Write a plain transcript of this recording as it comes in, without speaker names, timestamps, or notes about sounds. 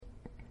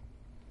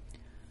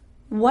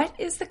What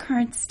is the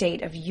current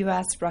state of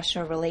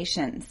U.S.-Russia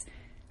relations?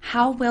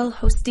 How will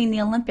hosting the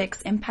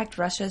Olympics impact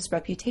Russia's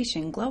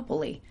reputation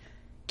globally?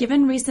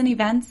 Given recent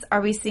events,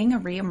 are we seeing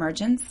a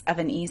reemergence of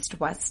an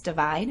East-West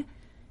divide?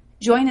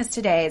 Join us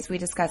today as we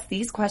discuss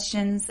these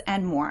questions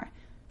and more.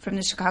 From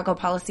the Chicago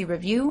Policy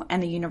Review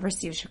and the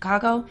University of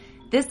Chicago,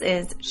 this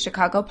is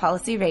Chicago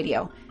Policy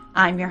Radio.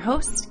 I'm your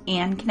host,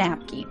 Ann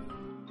Knapke.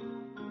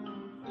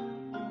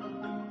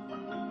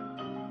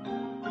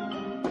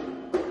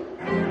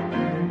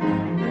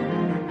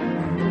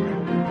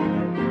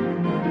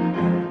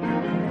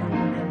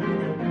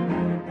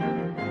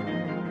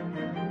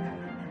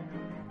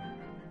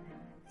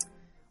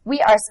 We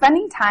are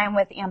spending time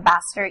with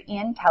Ambassador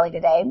Ian Kelly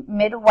today,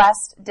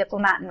 Midwest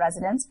diplomat in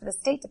residence for the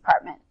State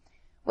Department.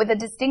 With a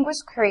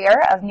distinguished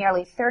career of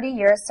nearly 30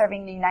 years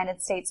serving the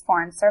United States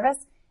Foreign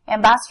Service,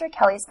 Ambassador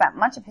Kelly spent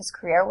much of his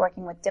career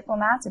working with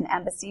diplomats and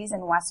embassies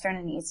in Western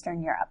and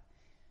Eastern Europe.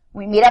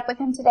 We meet up with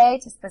him today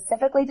to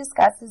specifically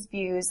discuss his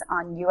views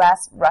on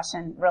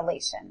U.S.-Russian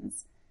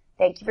relations.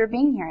 Thank you for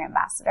being here,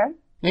 Ambassador.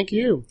 Thank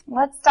you.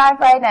 Let's dive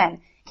right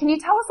in. Can you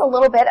tell us a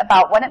little bit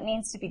about what it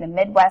means to be the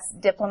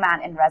Midwest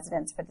diplomat in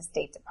residence for the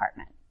State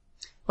Department?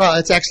 Well,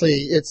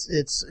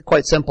 it's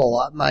quite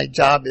simple. My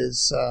job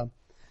is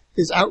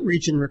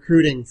outreach and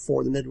recruiting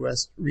for the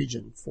Midwest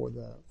region for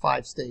the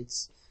 5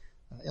 states,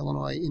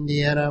 Illinois,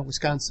 Indiana,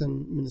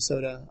 Wisconsin,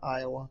 Minnesota,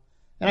 Iowa.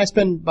 And I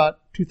spend about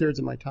 2/3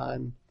 of my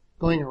time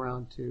going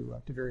around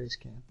to various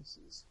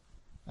campuses.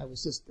 I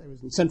was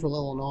in Central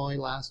Illinois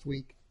last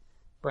week,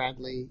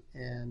 Bradley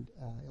and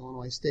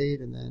Illinois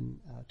State, and then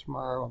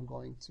tomorrow I'm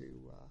going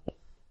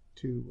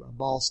to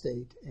Ball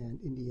State and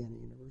Indiana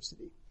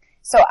University.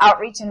 So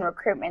outreach and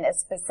recruitment is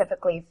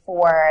specifically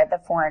for the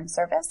Foreign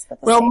Service? For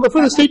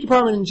the State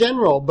Department in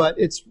general, but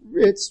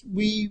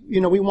we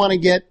want to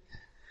get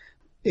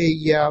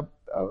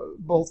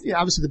both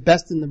obviously the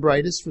best and the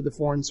brightest for the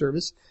Foreign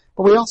Service,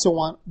 but we also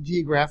want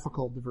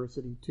geographical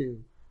diversity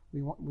too.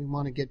 We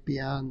want to get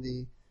beyond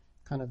the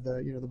kind of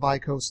the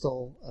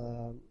bicoastal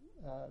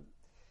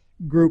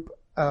group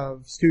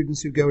of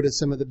students who go to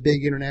some of the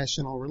big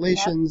international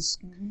relations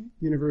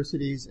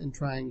universities and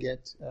try and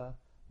get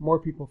more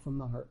people from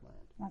the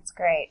heartland. That's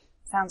great.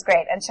 Sounds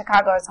great. And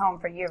Chicago is home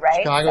for you,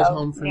 right? Chicago's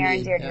home for me. Near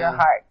and dear to your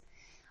heart.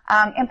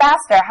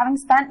 Ambassador, having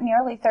spent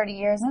nearly 30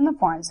 years in the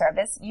Foreign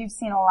Service, you've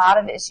seen a lot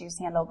of issues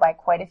handled by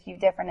quite a few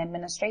different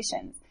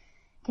administrations.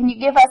 Can you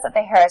give us at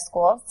the Harris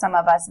School, some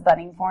of us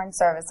budding Foreign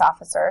Service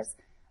officers,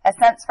 a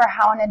sense for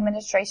how an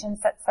administration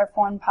sets their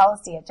foreign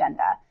policy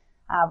agenda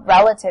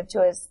relative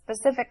to a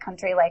specific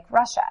country like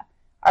Russia?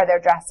 Are there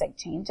drastic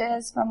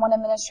changes from one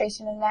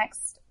administration to the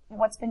next?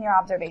 What's been your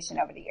observation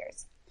over the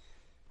years?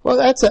 Well,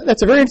 that's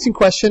a very interesting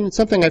question. It's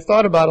something I've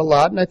thought about a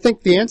lot, and I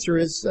think the answer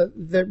is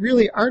there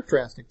really aren't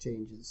drastic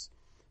changes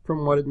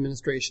from one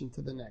administration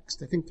to the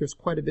next. I think there's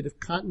quite a bit of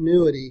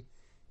continuity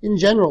in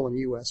general in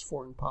U.S.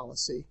 foreign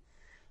policy.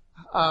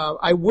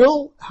 I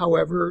will,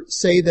 however,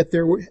 say that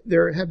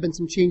there have been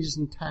some changes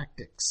in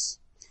tactics,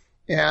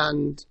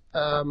 and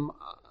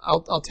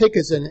I'll take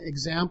as an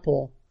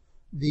example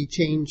the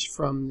change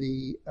from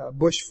the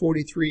Bush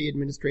 43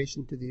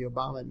 administration to the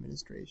Obama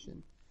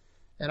administration.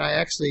 And I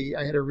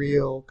had a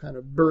real kind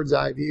of bird's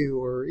eye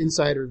view or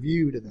insider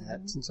view to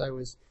that since I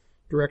was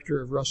director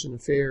of Russian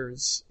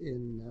affairs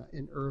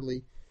in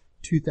early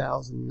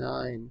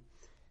 2009.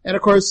 And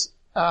of course,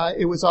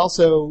 it was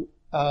also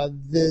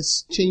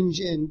this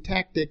change in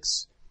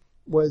tactics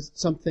was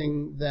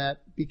something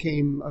that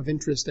became of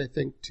interest, I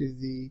think, to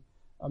the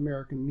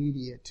American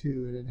media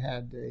too, and it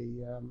had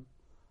there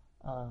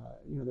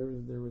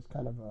was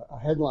kind of a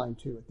headline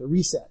to it, the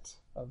reset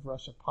of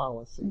Russia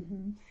policy.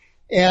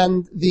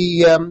 And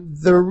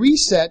the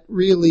reset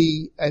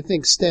really, I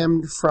think,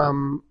 stemmed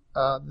from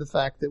the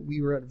fact that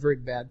we were at a very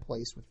bad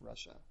place with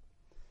Russia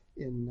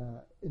in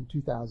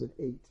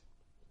 2008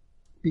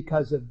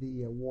 because of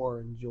the war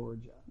in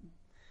Georgia.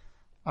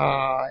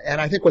 And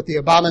I think what the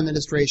Obama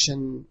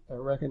administration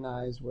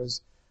recognized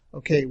was,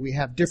 okay, we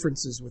have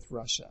differences with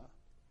Russia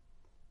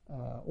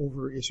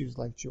over issues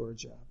like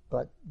Georgia,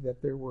 but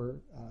that there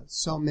were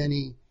so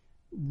many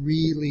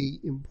really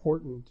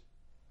important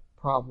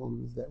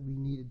problems that we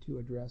needed to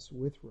address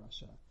with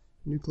Russia: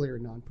 nuclear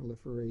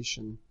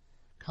nonproliferation,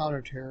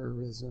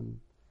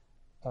 counterterrorism,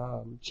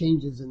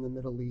 changes in the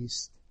Middle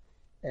East.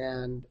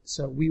 And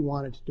so we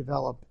wanted to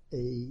develop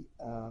a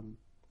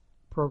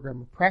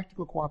program of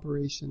practical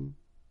cooperation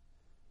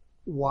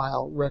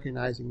while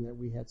recognizing that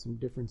we had some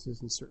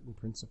differences in certain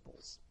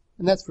principles.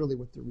 And that's really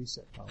what the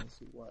reset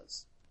policy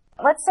was.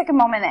 Let's take a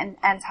moment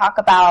and talk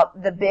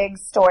about the big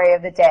story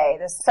of the day,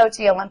 the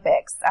Sochi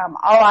Olympics.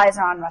 All eyes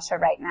are on Russia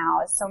right now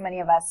as so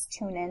many of us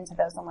tune into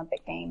those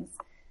Olympic Games.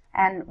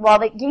 And while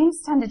the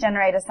Games tend to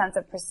generate a sense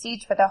of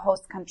prestige for the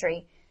host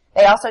country,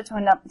 they also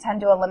tend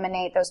to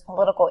eliminate those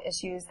political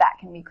issues that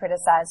can be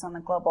criticized on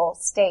the global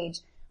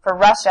stage. For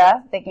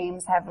Russia, the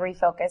Games have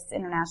refocused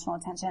international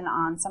attention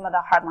on some of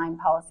the hardline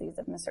policies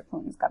of Mr.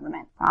 Putin's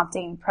government,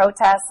 prompting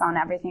protests on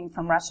everything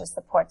from Russia's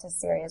support to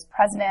Syria's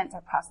president to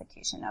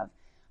prosecution of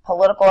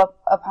political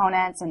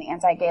opponents, and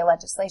anti-gay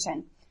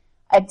legislation.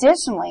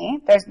 Additionally,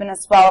 there's been a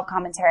swell of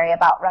commentary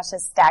about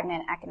Russia's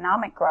stagnant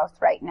economic growth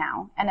right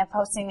now, and if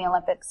hosting the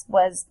Olympics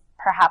was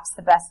perhaps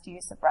the best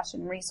use of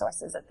Russian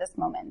resources at this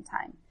moment in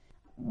time.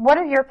 What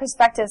are your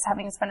perspectives,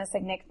 having spent a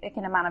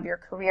significant amount of your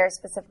career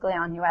specifically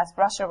on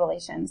U.S.-Russia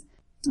relations?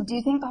 Do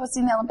you think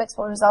hosting the Olympics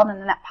will result in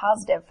a net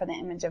positive for the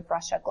image of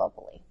Russia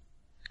globally?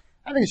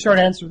 I think the short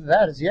answer to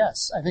that is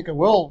yes. I think it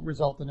will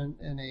result in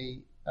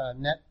a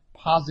net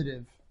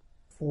positive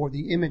for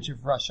the image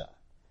of Russia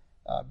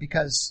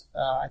because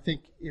I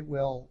think it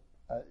will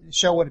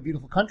show what a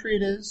beautiful country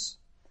it is.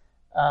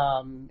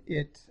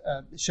 It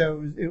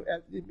shows,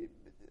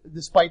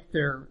 despite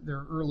their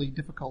early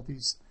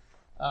difficulties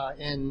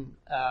in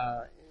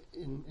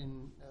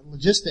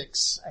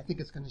logistics, I think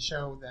it's going to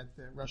show that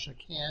Russia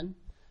can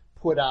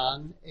put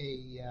on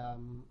a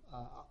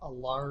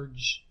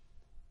large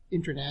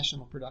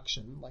international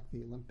production like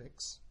the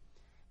Olympics.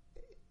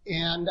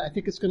 And I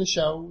think it's going to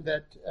show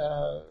that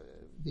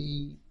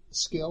the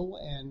skill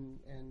and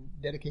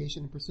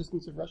dedication and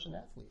persistence of Russian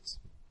athletes.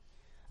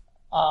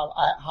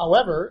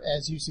 However,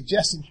 as you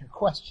suggest in your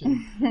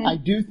question, I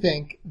do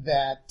think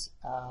that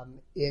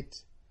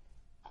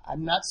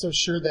I'm not so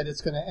sure that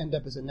it's going to end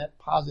up as a net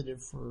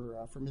positive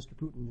for Mr.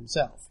 Putin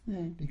himself.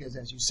 Because,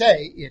 as you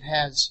say, it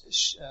has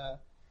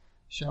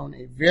shown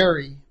a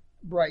very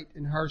bright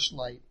and harsh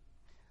light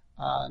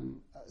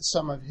on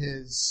some of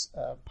his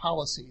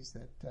policies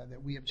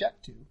that we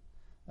object to,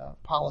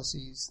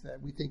 policies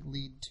that we think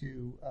lead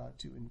to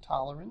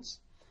intolerance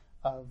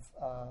of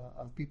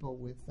people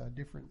with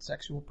different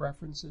sexual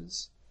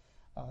preferences,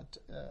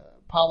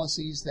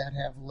 policies that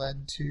have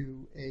led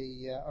to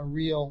a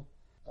real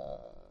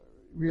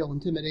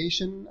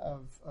intimidation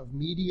of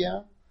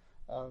media,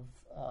 of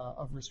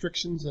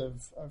restrictions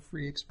of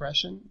free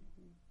expression,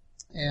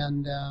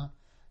 and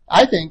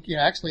I think,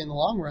 actually in the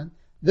long run,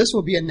 this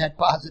will be a net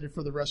positive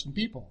for the Russian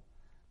people,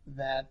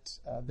 that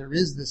there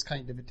is this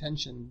kind of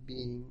attention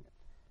being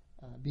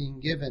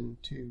given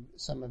to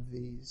some of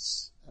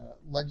these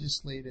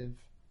legislative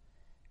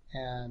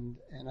and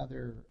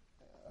other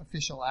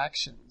official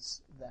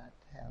actions that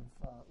have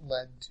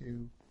led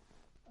to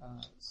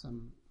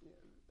some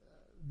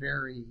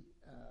very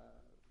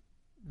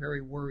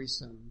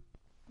worrisome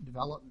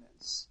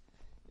developments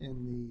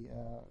in the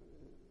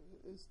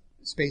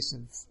space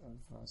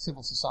of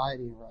civil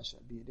society in Russia,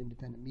 be it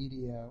independent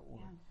media or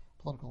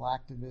political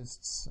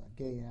activists,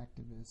 gay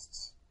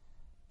activists.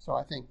 So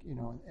I think,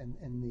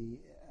 and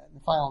the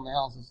final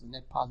analysis is a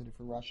net positive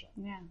for Russia.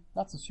 Yeah.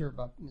 Not so sure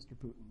about Mr.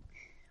 Putin.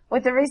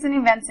 With the recent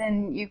events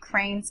in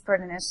Ukraine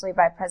spurred initially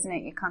by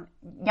President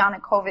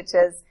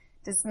Yanukovych's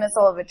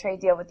dismissal of a trade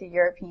deal with the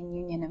European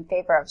Union in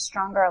favor of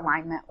stronger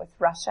alignment with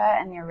Russia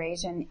and the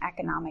Eurasian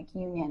Economic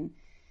Union,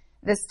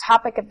 this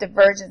topic of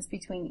divergence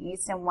between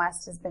East and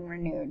West has been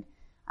renewed.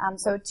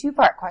 So a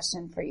two-part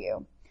question for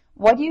you.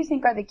 What do you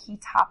think are the key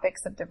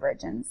topics of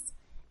divergence?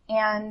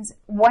 And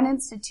what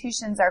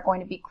institutions are going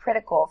to be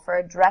critical for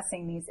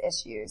addressing these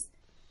issues?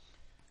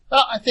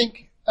 Well, I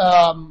think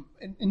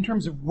in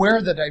terms of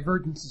where the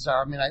divergences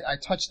are, I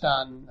touched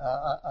on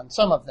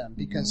some of them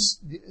because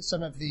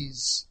some of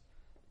these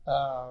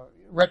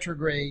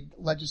retrograde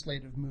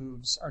legislative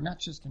moves are not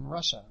just in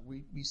Russia.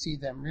 We see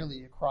them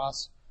really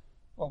across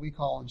what we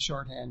call in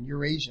shorthand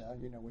Eurasia,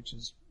 which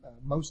is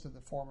most of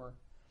the former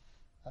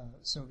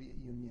Soviet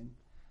Union.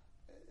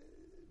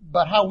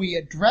 But how we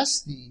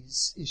address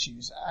these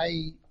issues,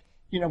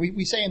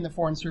 we say in the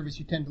Foreign Service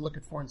you tend to look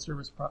at foreign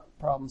service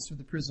problems through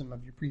the prism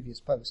of your previous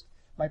post.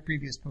 My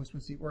previous post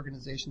was the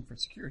Organization for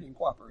Security and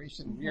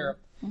Cooperation in Europe,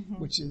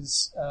 which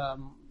is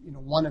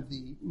one of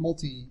the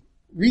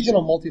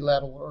regional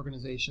multilateral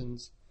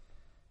organizations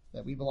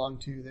that we belong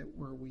to,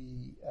 where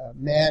we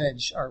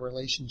manage our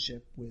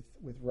relationship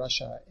with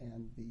Russia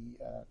and the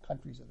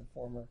countries of the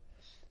former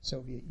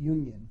Soviet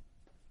Union.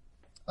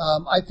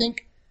 I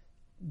think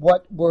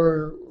what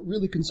we're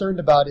really concerned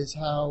about is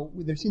how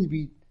there seem to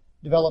be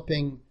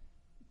developing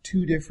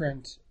two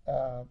different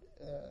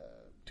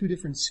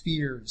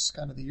spheres,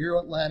 kind of the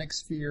Euro-Atlantic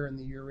sphere and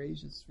the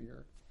Eurasia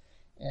sphere.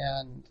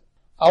 And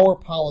our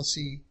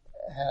policy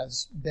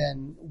has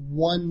been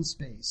one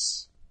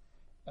space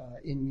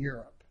in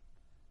Europe,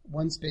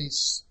 one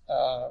space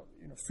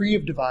free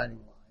of dividing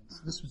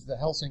lines. This was the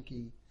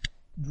Helsinki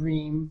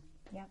dream,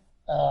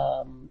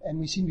 and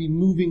we seem to be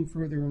moving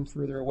further and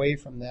further away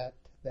from that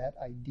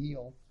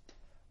ideal.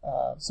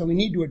 So we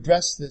need to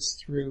address this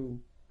through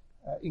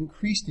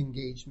increased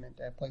engagement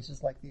at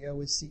places like the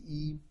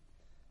OSCE,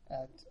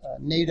 at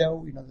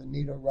NATO, the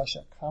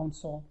NATO-Russia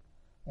Council,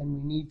 and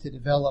we need to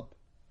develop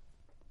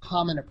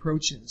common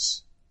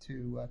approaches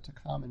to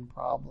common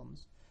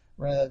problems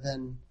rather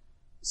than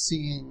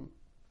seeing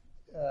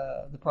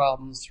the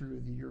problems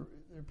through the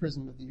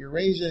prism of the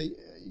Eurasia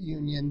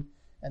Union,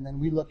 and then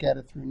we look at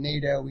it through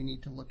NATO. We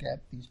need to look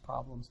at these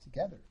problems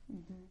together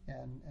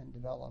and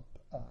develop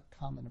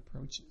common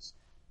approaches.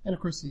 And,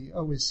 of course, the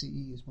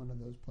OSCE is one of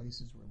those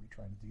places where we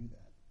try to do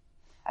that.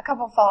 A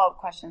couple follow-up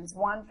questions.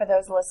 One, for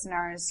those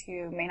listeners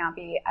who may not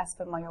be as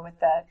familiar with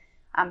the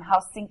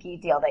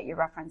Helsinki deal that you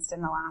referenced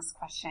in the last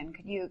question.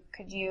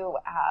 Could you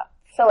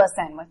fill us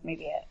in with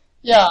maybe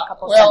a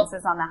couple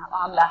sentences on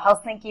the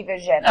Helsinki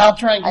vision? I'll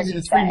try and give you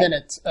the 3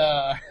 minutes.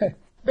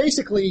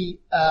 Basically,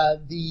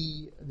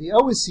 the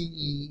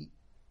OSCE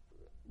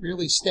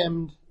really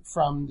stemmed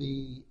from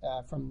the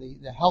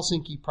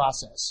Helsinki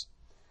process.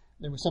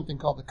 There was something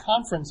called the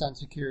Conference on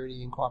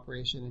Security and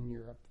Cooperation in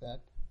Europe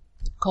that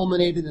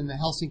culminated in the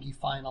Helsinki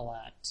Final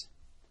Act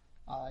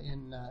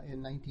in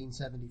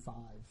 1975.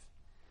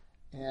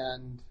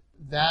 And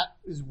that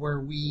is where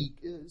we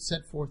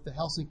set forth the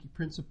Helsinki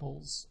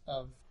principles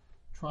of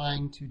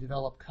trying to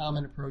develop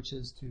common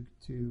approaches to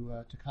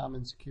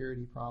common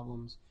security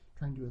problems,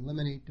 trying to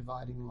eliminate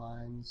dividing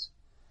lines.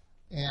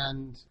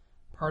 And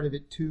part of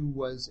it, too,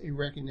 was a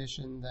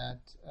recognition that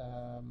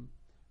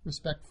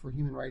respect for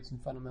human rights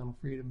and fundamental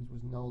freedoms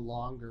was no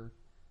longer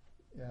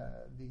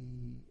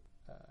the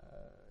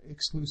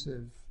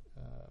exclusive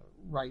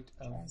right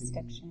of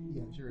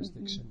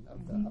jurisdiction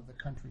of the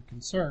country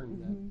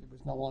concerned. That it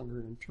was no longer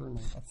an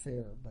internal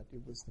affair, but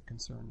it was the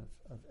concern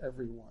of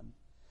everyone.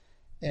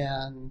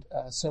 And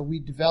so we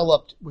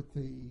developed, with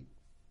the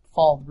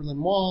fall of the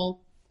Berlin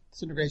Wall,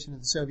 disintegration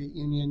of the Soviet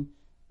Union,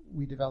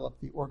 we developed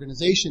the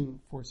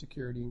Organization for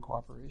Security and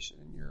Cooperation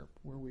in Europe,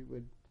 where we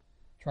would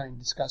try and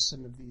discuss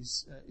some of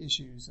these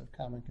issues of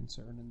common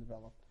concern and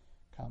develop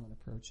common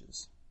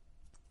approaches.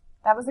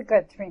 That was a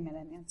good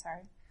 3-minute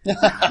answer.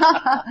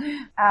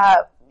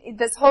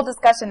 This whole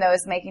discussion, though,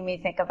 is making me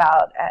think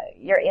about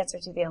your answer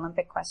to the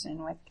Olympic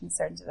question with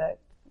concern to the,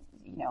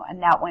 a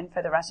net win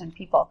for the Russian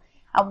people,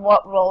 and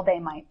what role they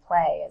might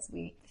play as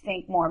we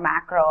think more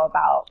macro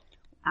about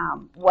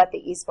what the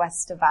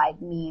East-West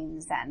divide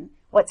means and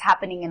what's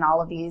happening in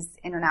all of these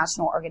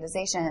international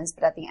organizations.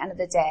 But at the end of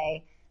the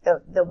day,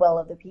 the will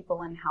of the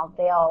people and how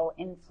they'll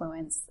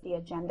influence the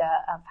agenda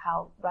of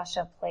how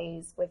Russia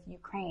plays with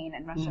Ukraine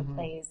and Russia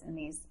plays in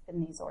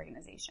these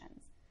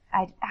organizations.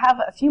 I have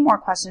a few more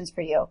questions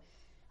for you,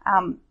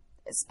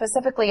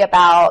 specifically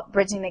about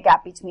bridging the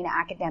gap between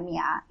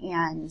academia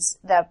and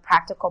the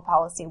practical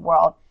policy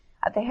world.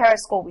 At the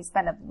Harris School, we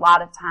spend a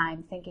lot of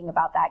time thinking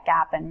about that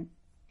gap. And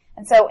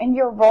so in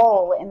your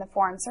role in the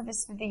Foreign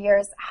Service through the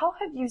years, how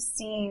have you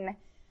seen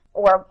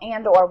or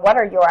what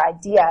are your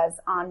ideas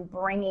on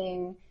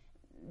bringing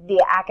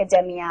the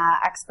academia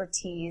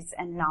expertise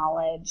and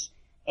knowledge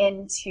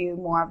into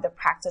more of the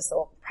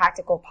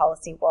practical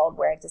policy world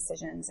where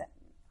decisions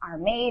are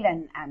made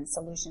and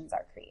solutions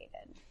are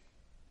created?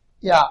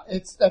 Yeah,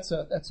 that's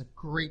a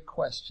great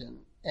question,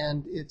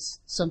 and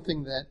it's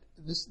something that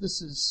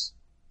this is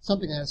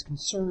something that has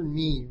concerned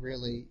me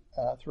really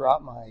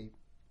throughout my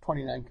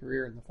 29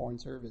 career in the Foreign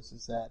Service,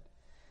 is that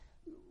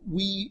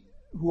we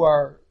who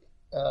are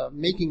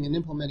making and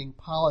implementing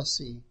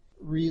policy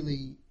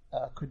really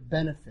could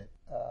benefit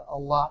a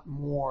lot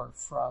more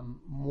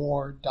from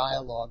more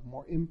dialogue,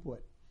 more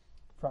input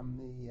from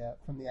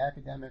the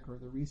academic or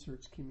the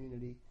research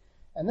community.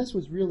 And this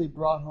was really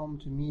brought home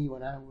to me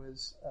when I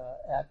was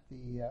at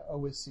the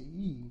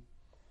OSCE,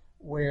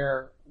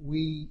 where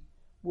we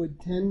would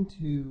tend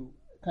to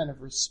kind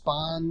of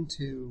respond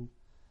to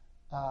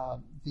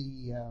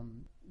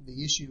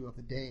the issue of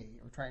the day,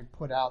 or try and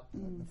put out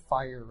the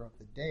fire of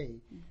the day,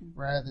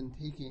 rather than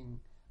taking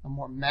a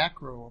more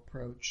macro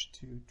approach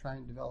to try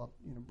and develop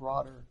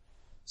broader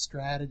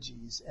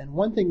strategies. And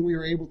one thing we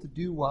were able to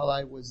do while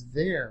I was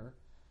there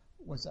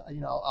was,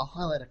 I'll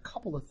highlight a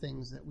couple of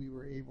things that we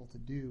were able to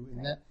do.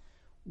 And that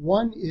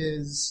one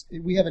is,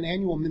 we have an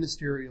annual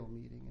ministerial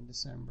meeting in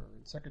December,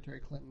 and Secretary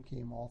Clinton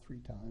came all 3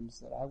 times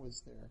that I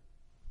was there.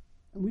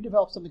 And we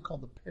developed something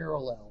called the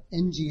Parallel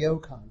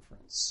NGO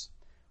Conference,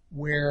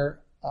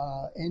 where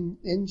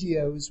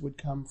NGOs would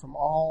come from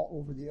all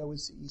over the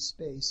OSCE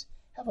space,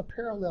 have a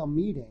parallel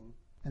meeting,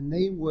 and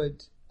they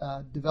would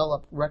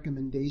develop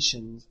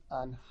recommendations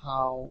on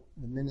how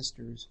the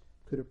ministers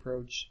could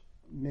approach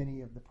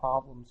many of the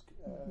problems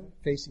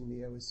facing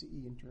the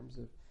OSCE in terms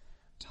of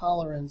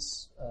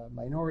tolerance,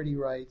 minority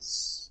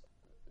rights,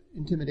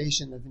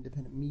 intimidation of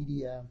independent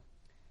media.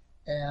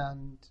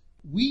 And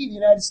we, the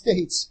United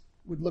States,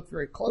 would look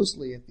very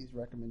closely at these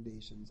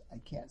recommendations. I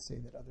can't say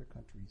that other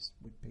countries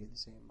would pay the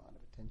same amount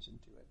of attention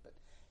to it, but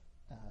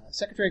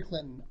Secretary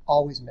Clinton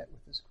always met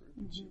with this group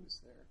when she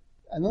was there.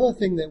 Another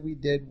thing that we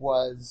did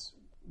was,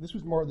 this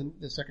was more than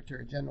the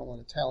Secretary General, an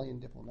Italian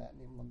diplomat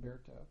named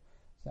Lamberto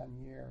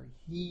Sanieri.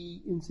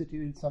 He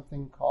instituted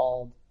something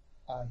called,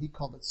 he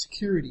called it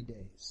Security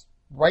Days,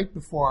 right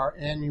before our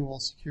annual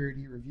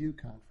Security Review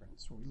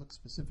Conference, where we look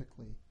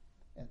specifically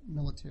at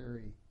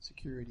military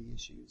security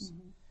issues.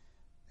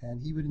 And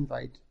he would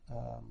invite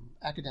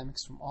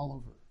academics from all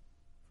over,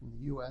 from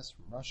the U.S.,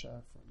 from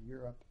Russia, from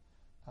Europe,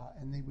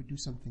 and they would do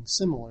something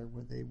similar,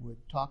 where they would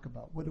talk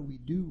about what do we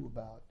do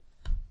about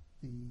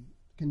the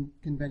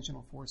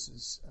Conventional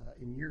Forces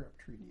in Europe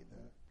Treaty,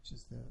 which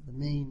is the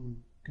main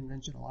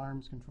conventional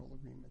arms control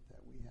agreement that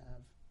we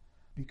have,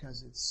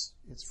 because it's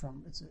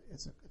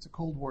a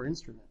Cold War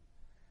instrument,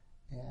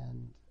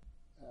 and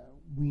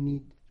we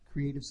need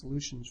creative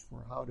solutions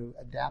for how to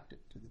adapt it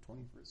to the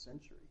 21st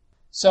century.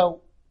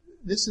 So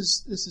this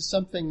is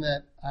something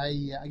that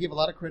I give a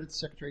lot of credit to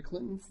Secretary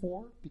Clinton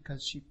for,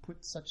 because she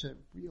put such a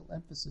real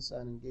emphasis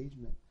on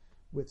engagement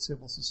with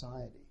civil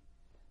society,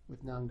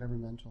 with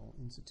non-governmental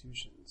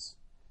institutions,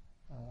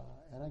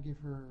 and I give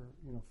her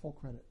full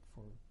credit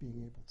for being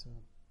able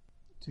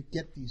to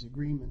get these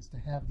agreements, to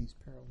have these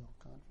parallel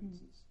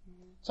conferences.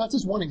 Mm-hmm. So that's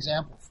just one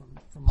example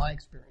from my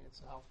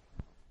experience how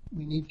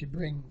we need to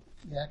bring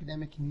the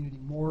academic community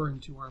more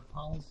into our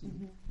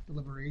policy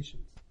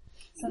deliberations.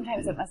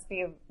 Sometimes it must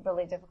be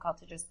really difficult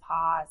to just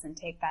pause and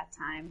take that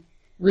time.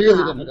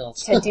 Really difficult.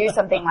 To do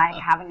something like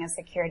having a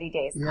Security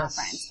Days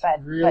conference.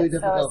 But really but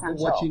difficult. So but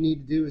what you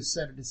need to do is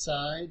set it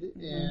aside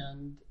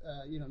and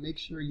make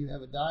sure you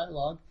have a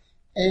dialogue,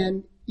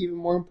 and even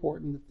more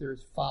important, that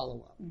there's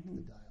follow-up to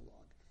the dialogue.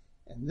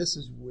 And this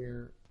is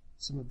where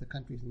some of the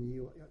countries in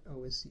the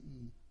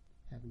OSCE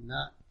have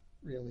not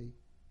really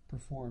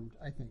performed,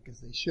 I think, as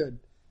they should,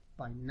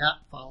 by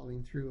not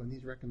following through on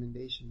these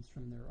recommendations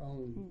from their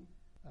own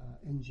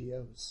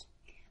NGOs.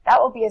 That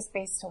will be a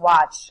space to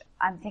watch.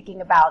 I'm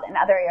thinking about in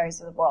other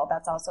areas of the world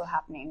that's also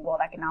happening.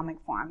 World Economic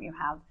Forum, you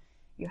have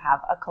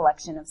a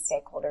collection of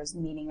stakeholders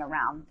meeting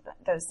around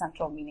those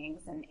central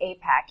meetings. In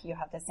APEC, you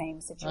have the same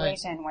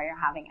situation where you're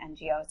having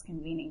NGOs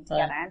convening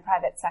together and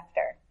private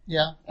sector.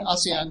 Yeah,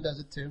 ASEAN does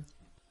it too.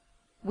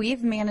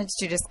 We've managed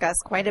to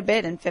discuss quite a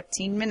bit in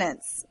 15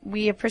 minutes.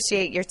 We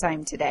appreciate your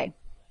time today.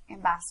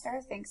 Ambassador,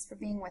 thanks for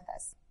being with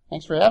us.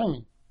 Thanks for having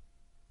me.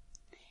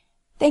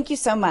 Thank you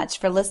so much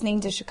for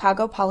listening to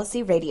Chicago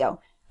Policy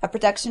Radio, a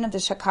production of the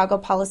Chicago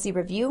Policy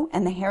Review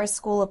and the Harris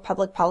School of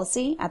Public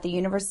Policy at the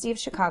University of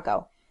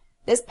Chicago.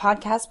 This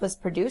podcast was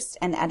produced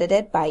and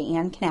edited by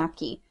Ann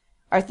Knapke.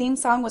 Our theme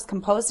song was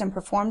composed and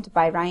performed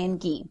by Ryan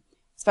Gee.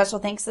 Special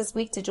thanks this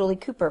week to Julie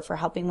Cooper for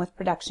helping with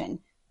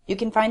production. You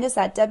can find us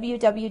at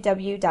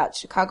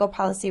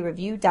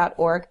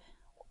www.chicagopolicyreview.org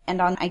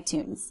and on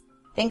iTunes.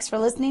 Thanks for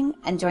listening,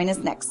 and join us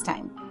next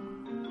time.